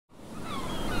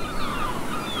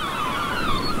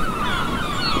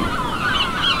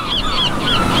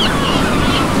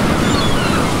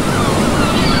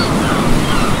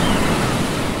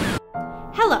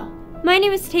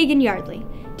Taegen Yardley.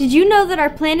 Did you know that our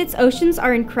planet's oceans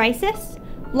are in crisis?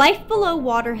 Life below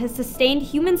water has sustained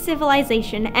human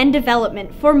civilization and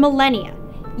development for millennia.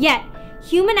 Yet,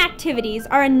 human activities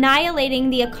are annihilating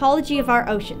the ecology of our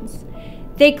oceans.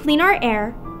 They clean our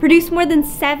air, produce more than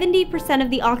 70%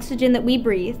 of the oxygen that we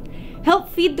breathe, help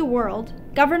feed the world,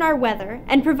 govern our weather,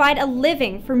 and provide a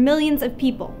living for millions of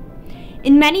people.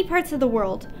 In many parts of the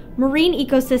world, marine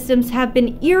ecosystems have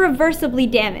been irreversibly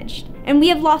damaged, and we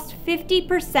have lost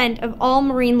 50% of all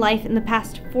marine life in the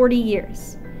past 40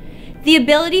 years. The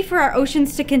ability for our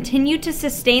oceans to continue to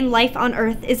sustain life on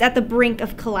Earth is at the brink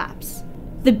of collapse.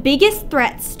 The biggest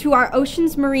threats to our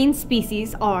ocean's marine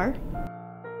species are: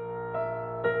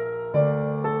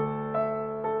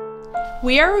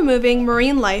 we are removing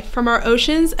marine life from our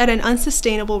oceans at an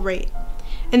unsustainable rate.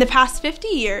 In the past 50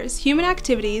 years, human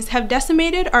activities have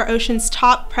decimated our ocean's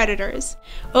top predators.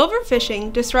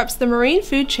 Overfishing disrupts the marine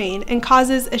food chain and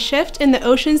causes a shift in the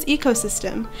ocean's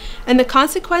ecosystem, and the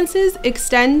consequences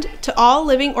extend to all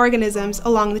living organisms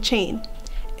along the chain.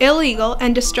 Illegal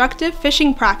and destructive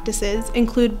fishing practices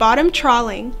include bottom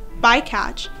trawling,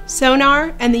 bycatch,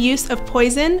 sonar, and the use of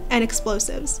poison and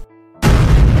explosives.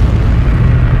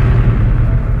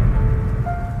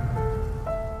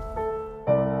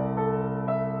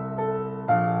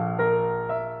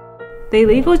 The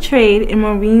illegal trade in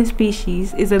marine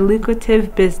species is a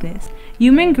lucrative business.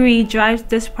 Human greed drives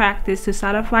this practice to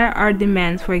satisfy our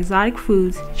demands for exotic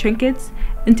foods, trinkets,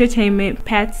 entertainment,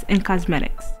 pets, and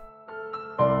cosmetics.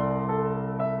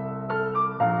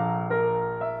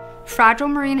 Fragile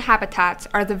marine habitats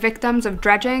are the victims of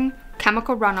dredging,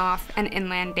 chemical runoff, and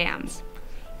inland dams.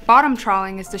 Bottom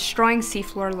trawling is destroying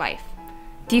seafloor life.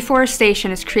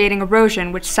 Deforestation is creating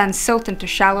erosion which sends silt into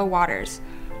shallow waters,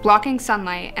 blocking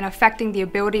sunlight and affecting the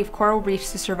ability of coral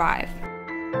reefs to survive.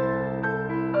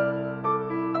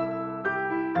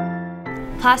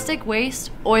 Plastic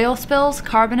waste, oil spills,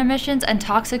 carbon emissions, and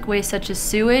toxic waste such as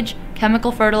sewage,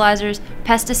 chemical fertilizers,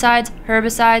 pesticides,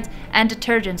 herbicides, and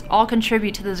detergents all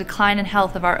contribute to the decline in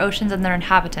health of our oceans and their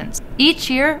inhabitants. Each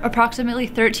year, approximately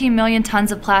 13 million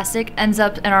tons of plastic ends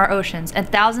up in our oceans, and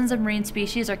thousands of marine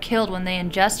species are killed when they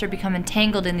ingest or become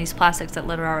entangled in these plastics that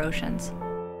litter our oceans.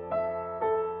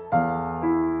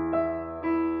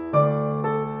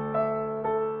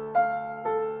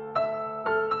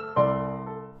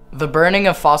 The burning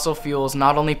of fossil fuels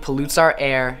not only pollutes our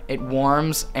air, it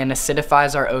warms and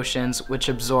acidifies our oceans, which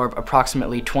absorb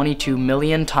approximately 22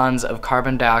 million tons of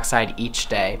carbon dioxide each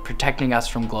day, protecting us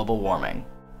from global warming.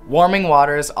 Warming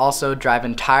waters also drive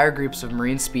entire groups of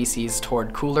marine species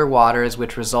toward cooler waters,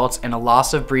 which results in a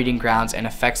loss of breeding grounds and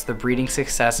affects the breeding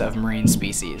success of marine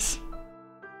species.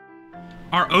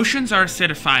 Our oceans are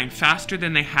acidifying faster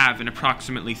than they have in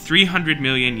approximately 300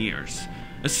 million years.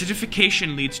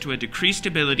 Acidification leads to a decreased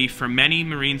ability for many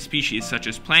marine species such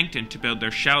as plankton to build their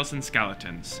shells and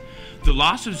skeletons. The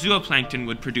loss of zooplankton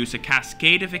would produce a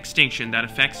cascade of extinction that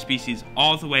affects species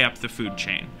all the way up the food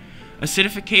chain.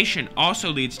 Acidification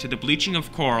also leads to the bleaching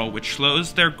of coral, which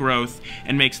slows their growth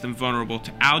and makes them vulnerable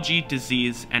to algae,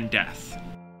 disease, and death.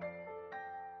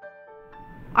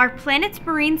 Our planet's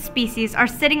marine species are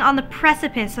sitting on the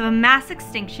precipice of a mass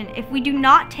extinction if we do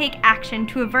not take action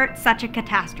to avert such a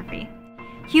catastrophe.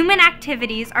 Human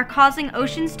activities are causing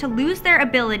oceans to lose their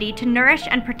ability to nourish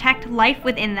and protect life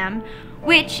within them,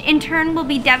 which in turn will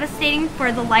be devastating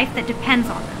for the life that depends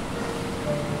on them.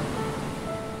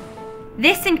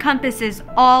 This encompasses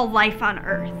all life on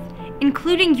Earth,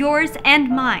 including yours and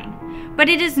mine, but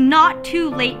it is not too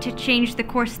late to change the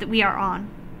course that we are on.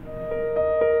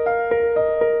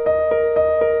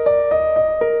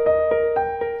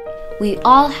 We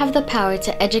all have the power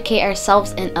to educate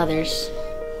ourselves and others.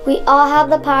 We all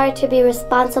have the power to be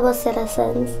responsible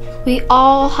citizens. We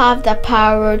all have the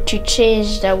power to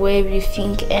change the way we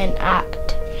think and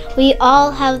act. We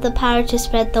all have the power to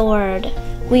spread the word.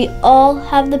 We all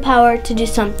have the power to do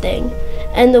something,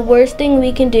 and the worst thing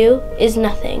we can do is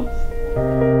nothing.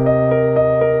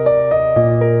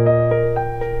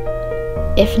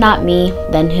 If not me,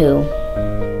 then who?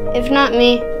 If not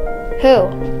me, who?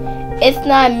 If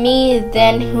not me,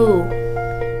 then who?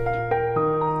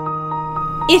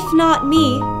 If not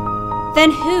me, then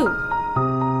who?